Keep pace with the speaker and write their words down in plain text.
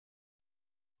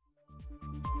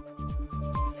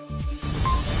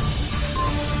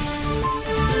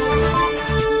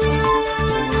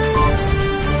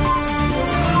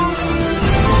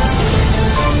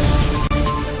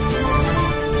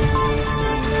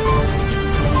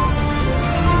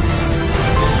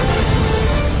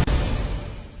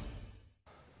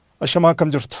Ashama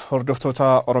kam jirtu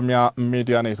hordoftoota Oromiyaa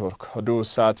Media Network oduu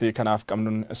sa'aatii kanaaf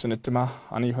qabnuun isinitti himaa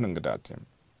ani hunangadaati.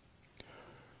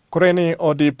 Koreeni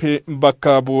ODP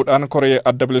bakka bu'uudhaan Koree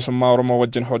adda bilisummaa Oromoo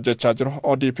wajjin hojjechaa jiru.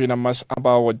 ODP ammas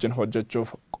ABO wajjin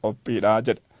hojjechuuf qophiidha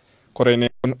jedhe. Koreeni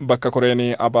kun bakka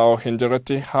Koreeni ABO hin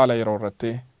jirretti haala yeroo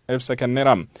irratti ibsa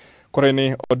kenneera.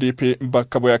 Koreeni ODP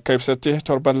bakka bu'ee akka ibsatti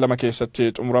torban lama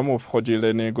keessatti xumuramuuf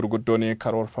hojiileen gurguddoon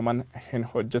karoorfaman hin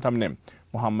hojjetamne.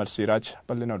 Muhammad Siraj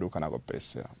bal'ina oduu kana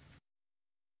qopheesse.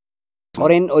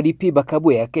 Koreen ODP bakka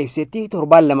bu'ee akka ibsetti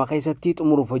torban lama keessatti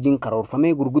xumuruuf hojiin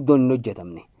karoorfamee gurguddoon hin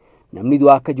hojjetamne. Namni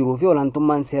du'a akka jiruu fi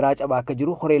olaantummaan seeraa cabaa akka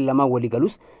jiru koreen lama walii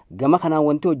galus gama kanaan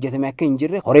wanti hojjetame akka hin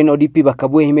jirre koreen ODP bakka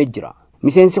bu'ee himee jira.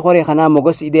 Miseensi koree kanaa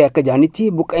Mogos Idee akka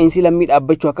jaanitti buqqa'insi lammii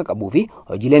dhaabbachuu akka qabuu fi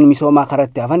hojiileen misoomaa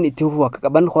karatti hafan itti fufuu akka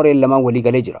qaban koreen lama walii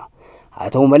galee jira. Haa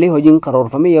ta'u malee hojiin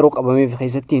karoorfamee yeroo qabameef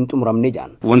keessatti hin xumuramne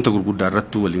jaan. Wanta gurguddaa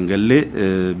irratti waliin gallee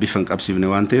bifan qabsiifne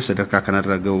waan ta'eef sadarkaa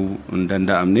kanarra ga'uu hin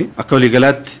danda'amne. Akka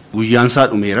waliigalaatti guyyaan isaa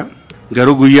dhumeera.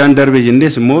 Garuu guyyaan darbe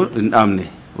jennees immoo hin dhaabne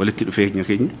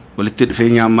walitti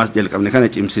dhufeenya ammaas jalqabne kana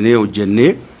cimsinee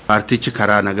hojjennee paartichi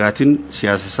karaa nagaatiin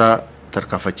siyaasa isaa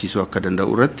tarkaanfachiisuu akka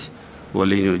danda'u irratti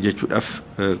waliin hojjechuudhaaf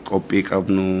qophii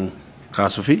qabnu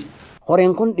kaasuufi.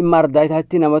 Koreen kun dhimma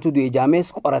ardaayitaatti namatu du'e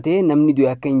jaamees qoratee namni du'e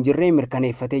akka hin jirre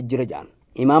mirkaneeffatee jira jaan.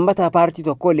 Imaammata paartii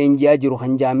tokko leenji'aa jiru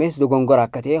kan jaamees dogongora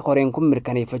akka ta'e koreen kun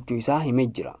mirkaneeffachuu isaa himee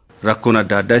jira. Rakkoon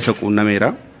adda addaa isa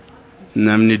quunnameera.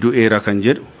 Namni du'eera kan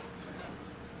jedhu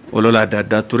olola adda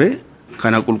addaa ture.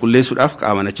 Kana qulqulleessuudhaaf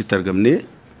qaaman achitti argamnee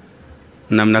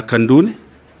namni akka hin duune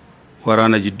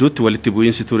waraana jidduutti walitti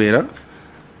bu'iinsi tureera.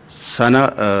 Sana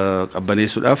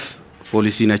qabbaneessuudhaaf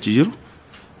poolisiin achi jiru.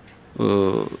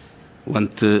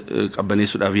 Wanti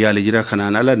qabbaneessuudhaaf yaalii jira.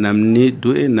 Kanaan ala namni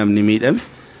du'e namni miidhame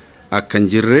akka hin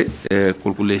jirre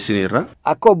qulqulleessineerra.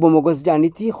 Akka obbo Mogos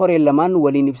jaanitti koreen lamaan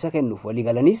waliin ibsa kennuuf walii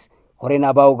galanis koreen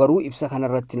ABO garuu ibsa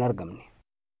kanarratti hin argamne.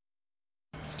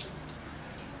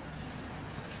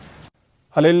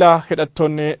 Haleellaa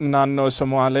hidhattoonni naannoo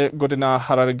Somaalee godina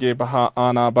Harargee Bahaa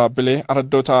Aanaa Baabbilee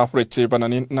araddoota afuritti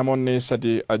bananiin namoonni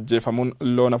 3 ajjeefamuun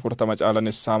loon 40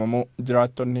 caalanis saamamuu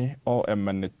jiraattonni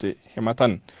OMN itti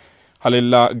himatan.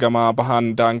 Haleellaa gama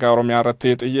bahaan daangaa Oromiyaa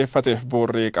irratti xiyyeeffateef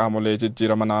boorrii qaamolee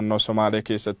jijjiirama naannoo Somaalee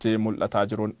keessatti mul'ataa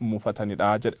jiruun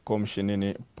muufatanidha jedhe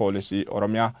koomishiniin poolisii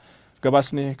Oromiyaa.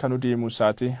 Gabaasni Kanudii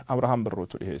Muusaati Abrahaam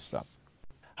Birruutu dhiheessa.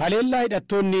 Haleellaa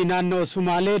hidhattoonni naannoo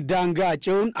Somaalee daangaa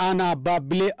ce'uun Aanaa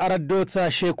Baabbilee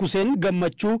araddoota Sheek Huseen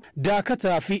Gammachuu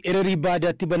daakataa fi ererii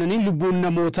baadaatti bananiin lubbuun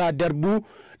namootaa darbuu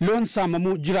loon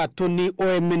saamamuu jiraattonni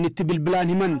OMN itti bilbilaan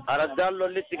himan. Araddaan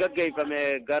lollitti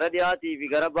gaggeeffame gara dhiyaatii fi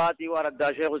gara baatii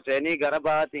araddaa Sheek Huseenii gara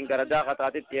baatiin gara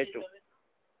daakataatitti jechuudha.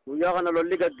 Guyyaa kana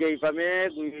lolli gaggeeffamee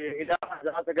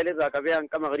hidhaa sagalirraa qabee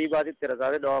hanqa magriibaatitti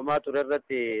rasaasee dhawamaa ture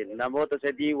irratti namoota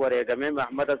 3 wareegamee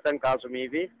Mahmad Hassan Qaasumii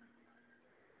fi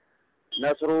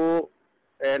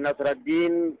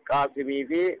Nasruddin Qaasimii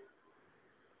fi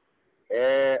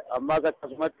ammas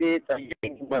akkasumatti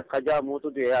Tayyib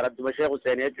Kajaamuutu du'e aradduma Sheek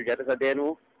Huseen jechuudha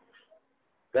sadeenuu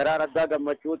gara araddaa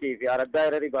Gammachuutii fi araddaa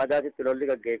Ererii Baadaatitti lolli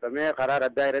gaggeeffamee karaa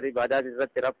araddaa Ererii Baadaatitti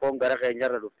irratti rakkoon gara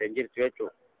keenyarra dhufte hin jirtu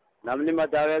jechuudha. Namni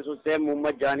madaawee Huseen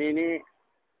Muhammad Jaaniini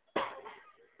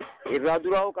irraa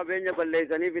duraa'u qabeenya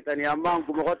balleessanii fixanii amma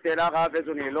hanguma qotteedhaa kaafe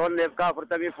suni loon leefkaa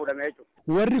 40 fuudhame jechuudha.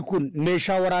 Warri kun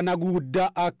meeshaa waraanaa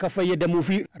guddaa akka fayyadamuu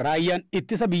fi raayyaan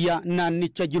ittisa biyyaa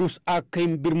naannicha jirus akka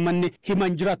hin birmanne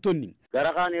himan jiraattonni.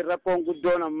 Gara kaan rakkoon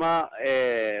guddoon amma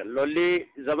lolli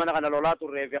zamana kana lolaa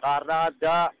turree fi qaarraa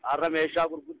addaa har'a meeshaa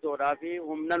gurguddoodhaa fi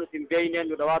humna nuti hin beeyneen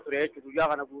nu dhawaa ture jechuudha. Guyyaa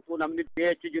kana guutuu namni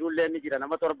dhiyeechi jirullee ni jira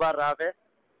nama 7 irraa hafe.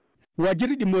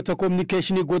 Waajjirri dhimmoota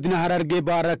kominikeeshinii godina Harargee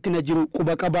Bahaa rakkina jiru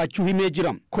quba qabaachuu himee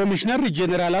jira. Koomishinarri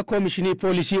Jeneraalaa Koomishinii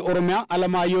Poolisii Oromiyaa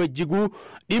Alamaayyoo Ejjiguu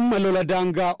dhimma lola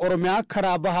daangaa Oromiyaa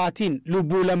karaa bahaatiin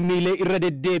lubbuu lammiilee irra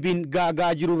deddeebiin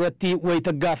gaagaa jiru irratti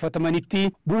wayita gaafatamanitti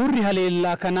bu'uurri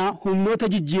haleellaa kanaa humnoota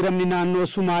jijjiiramni naannoo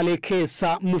Sumaalee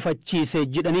keessaa mufachiise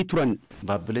jedhanii turan.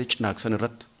 Baabbilee cinaaksan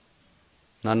irratti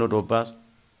naannoo Doobbaa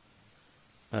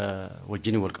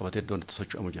wajjin wal qabatee iddoon itti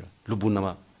socho'amu jira. Lubbuun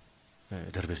namaa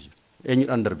darbee jira.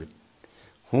 Eenyudhaan darbe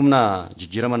humna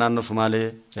jijjiirama naannoo Somaalee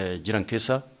jiran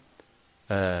keessa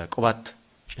qobaatti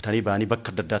citanii ba'anii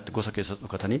bakka adda addaatti gosa keessa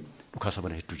dhukatanii dhukaasa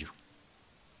bana hedduu jiru.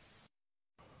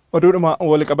 Oduudhuma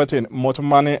wal qabateen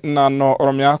mootummaan naannoo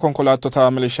Oromiyaa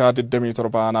konkolaattota milishaa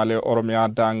 27 Aanaalee Oromiyaa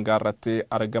daangaa irratti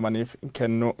argamaniif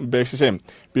kennu beeksise.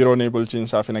 Biiroon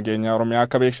bulchiinsaa fi nageenya Oromiyaa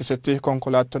akka beeksisetti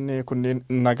konkolaattonni kunniin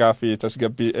nagaa fi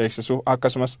tasgabbii eegsisuu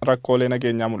akkasumas rakkoolee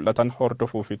nageenyaa mul'atan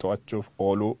hordofuu fi to'achuuf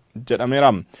oolu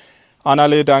jedhameera.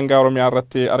 Aanaalee daangaa Oromiyaa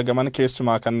irratti argaman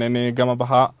keessumaa kanneen gama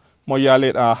bahaa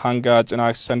moyyaaleedhaa hanga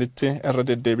cinaaksanitti irra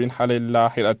deddeebiin haleellaa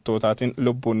hidhattootaatiin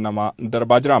lubbuun namaa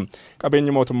darbaa jira.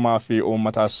 Qabeenyi mootummaa fi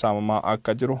uummataa saamamaa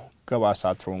akka jiru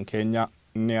gabaasaa turuun keenya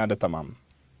ni yaadatama.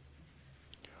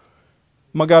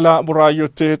 Magaalaa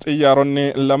Buraayyuutti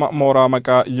xiyyaaronni lama mooraa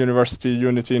maqaa Yuunivarsiitii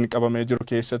Yuunitiin qabamee jiru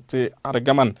keessatti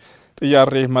argaman.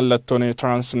 Xiyyaarri mallattoon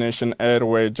Transnation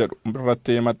Airway jedhu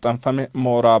irratti maxxanfame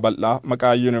mooraa bal'aa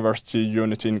maqaa Yuunivarsiitii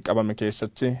Yuunitiin qabame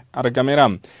keessatti argameera.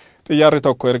 Xiyyaarri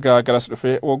tokko ergaa garas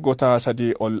dhufee waggoota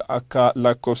 3 ol akka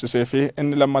lakkoofsisee fi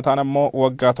inni lammataan ammoo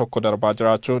waggaa tokko darbaa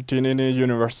jiraachuu diiniin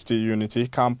Yuunivarsiitii Yuunitii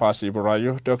kaampaasii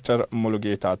Buraayyuu Dr.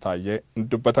 Mulugeetaa Taayyee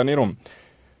dubbataniiru.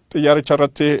 Xiyyaaricha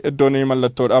irratti iddoon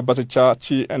mallattoo dhaabbatichaa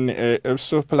TNA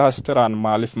ibsu pilaasteraan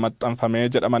maaliif maxxanfamee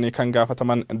jedhamanii kan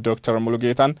gaafataman Dr.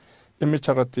 Mulugeetaan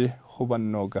dhimmicha irratti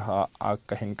hubannoo gahaa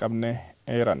akka hin qabne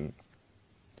eeran.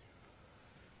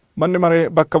 Manni maree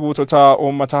bakka buutotaa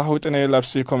uummataa wixinee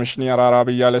labsii Koomishinii Araaraa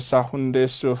biyyaalessaa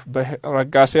hundeessuuf bahe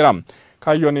raggaaseera.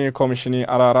 Kaayyoon Koomishinii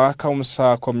Araaraa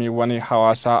ka'umsa komiiwwan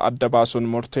hawaasaa adda baasuun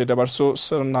murtee dabarsuu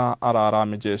sirna araaraa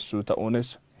mijeessuu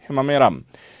ta'uunis himameera.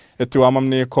 Itti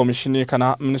waamamni koomishinii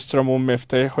kana ministeera muummeef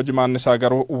ta'e hojimaan isaa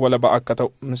garuu walaba akka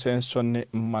ta'u miseensonni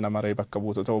mana maree bakka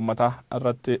buutota uummataa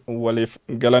irratti waliif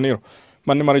galaniiru.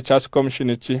 Manni marichaas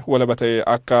koomishinichi walaba ta'e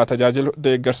akka tajaajilu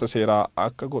deeggarsa seeraa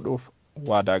akka godhuuf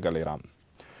waadaa galeera.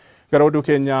 Gara oduu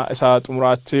keenya isaa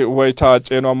xumuraatti wayitaa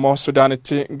ceenu ammoo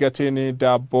Sudaanitti gatiin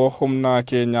daabboo humna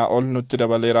keenya ol nutti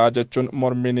dabaleera jechuun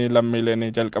mormiin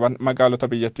lammiileen jalqaban magaalota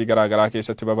biyyattii garaagaraa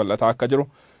keessatti babal'ataa akka jiru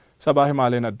sabaa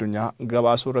himaaleen addunyaa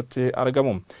gabaasuu irratti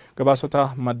argamu. Gabaasota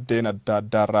maddeen adda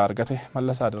addaa irraa argate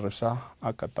Mallasaa Dirribsaa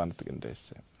akka itti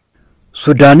qindeesse.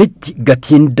 Sudaanitti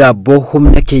gatiin daabboo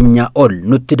humna keenya ol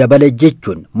nutti dabale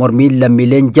jechuun mormiin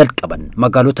lammiileen jalqaban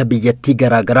magaalota biyyattii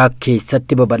garaagaraa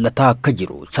keessatti babal'ataa akka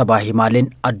jiru sabaa himaaleen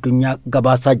addunyaa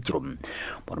gabaasaa jiru.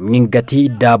 Mormiin gatii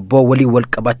daabboo walii wal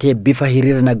qabatee bifa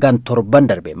hiriira nagaan torban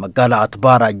darbe magaalaa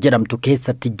Atbaaraa jedhamtu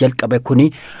keessatti jalqabe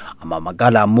kuni amma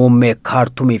magaalaa muummee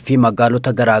Kaartumii fi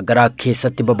magaalota garaagaraa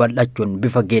keessatti babal'achuun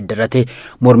bifa geeddarate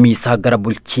mormii isaa gara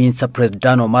bulchiinsa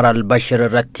pireezidaan Omar al-Bashir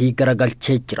irratti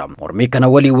garagalchee jira. Mormii kana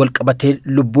walii wal qabatee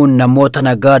lubbuun namoota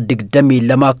nagaa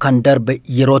 22 kan darbe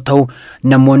yeroo ta'u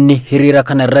namoonni hiriira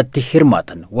kana irratti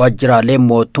hirmaatan waajjiraalee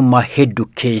mootummaa hedduu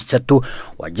keessattuu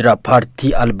waajjira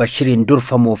paartii al-Bashiriin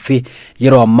durfamuu fi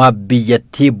yeroo ammaa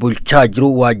biyyattii bulchaa jiru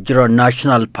waajjira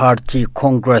National Party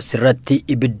Congress irratti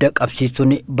ibidda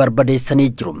qabsiisuun barbadeessanii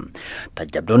jiru.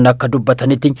 Tajaajiloonni akka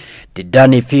dubbatanitti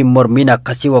diddaanii fi mormiin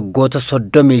akkasii waggoota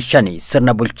 35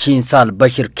 sirna bulchiinsa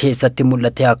al-Bashir keessatti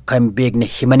mul'ate akka hin beekne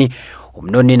himanii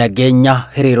humnoonni nageenya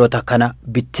hiriirota kana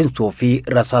bittinsuu fi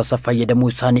rasaasa fayyadamuu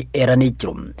isaanii eeranii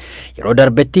jiru. Yeroo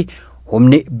darbetti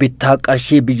humni bittaa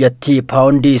qarshii biyyattii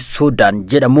paawundii Suudaan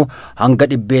jedhamu hanga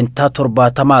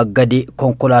 70 gadi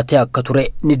konkolaatee akka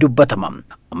ture ni dubbatama.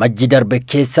 Amajji darbe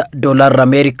keessa doolaarri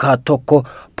Ameerikaa tokko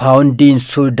paawundiin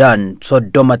Suudaan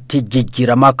 30tti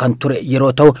jijjiiramaa kan ture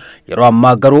yeroo ta'u yeroo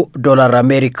ammaa garuu doolaarri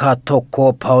Ameerikaa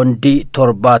tokko paawundii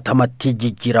 70tti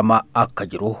jijjiiramaa akka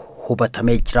jiru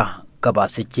hubatamee jira.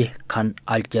 Gabaasichi kan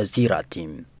Aljaziiraati.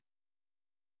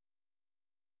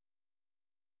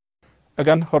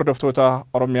 Egaan hordoftoota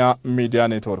Oromiyaa Miidiyaa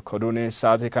Neetwoork oduun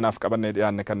sa'aatii kanaaf qabannee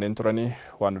dhiyaanne kanneen turanii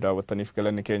waan nu daawwattaniif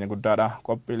galanni keenya guddaadha.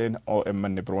 Qophiileen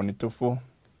OMN biroon itti fufu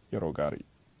yeroo gaarii.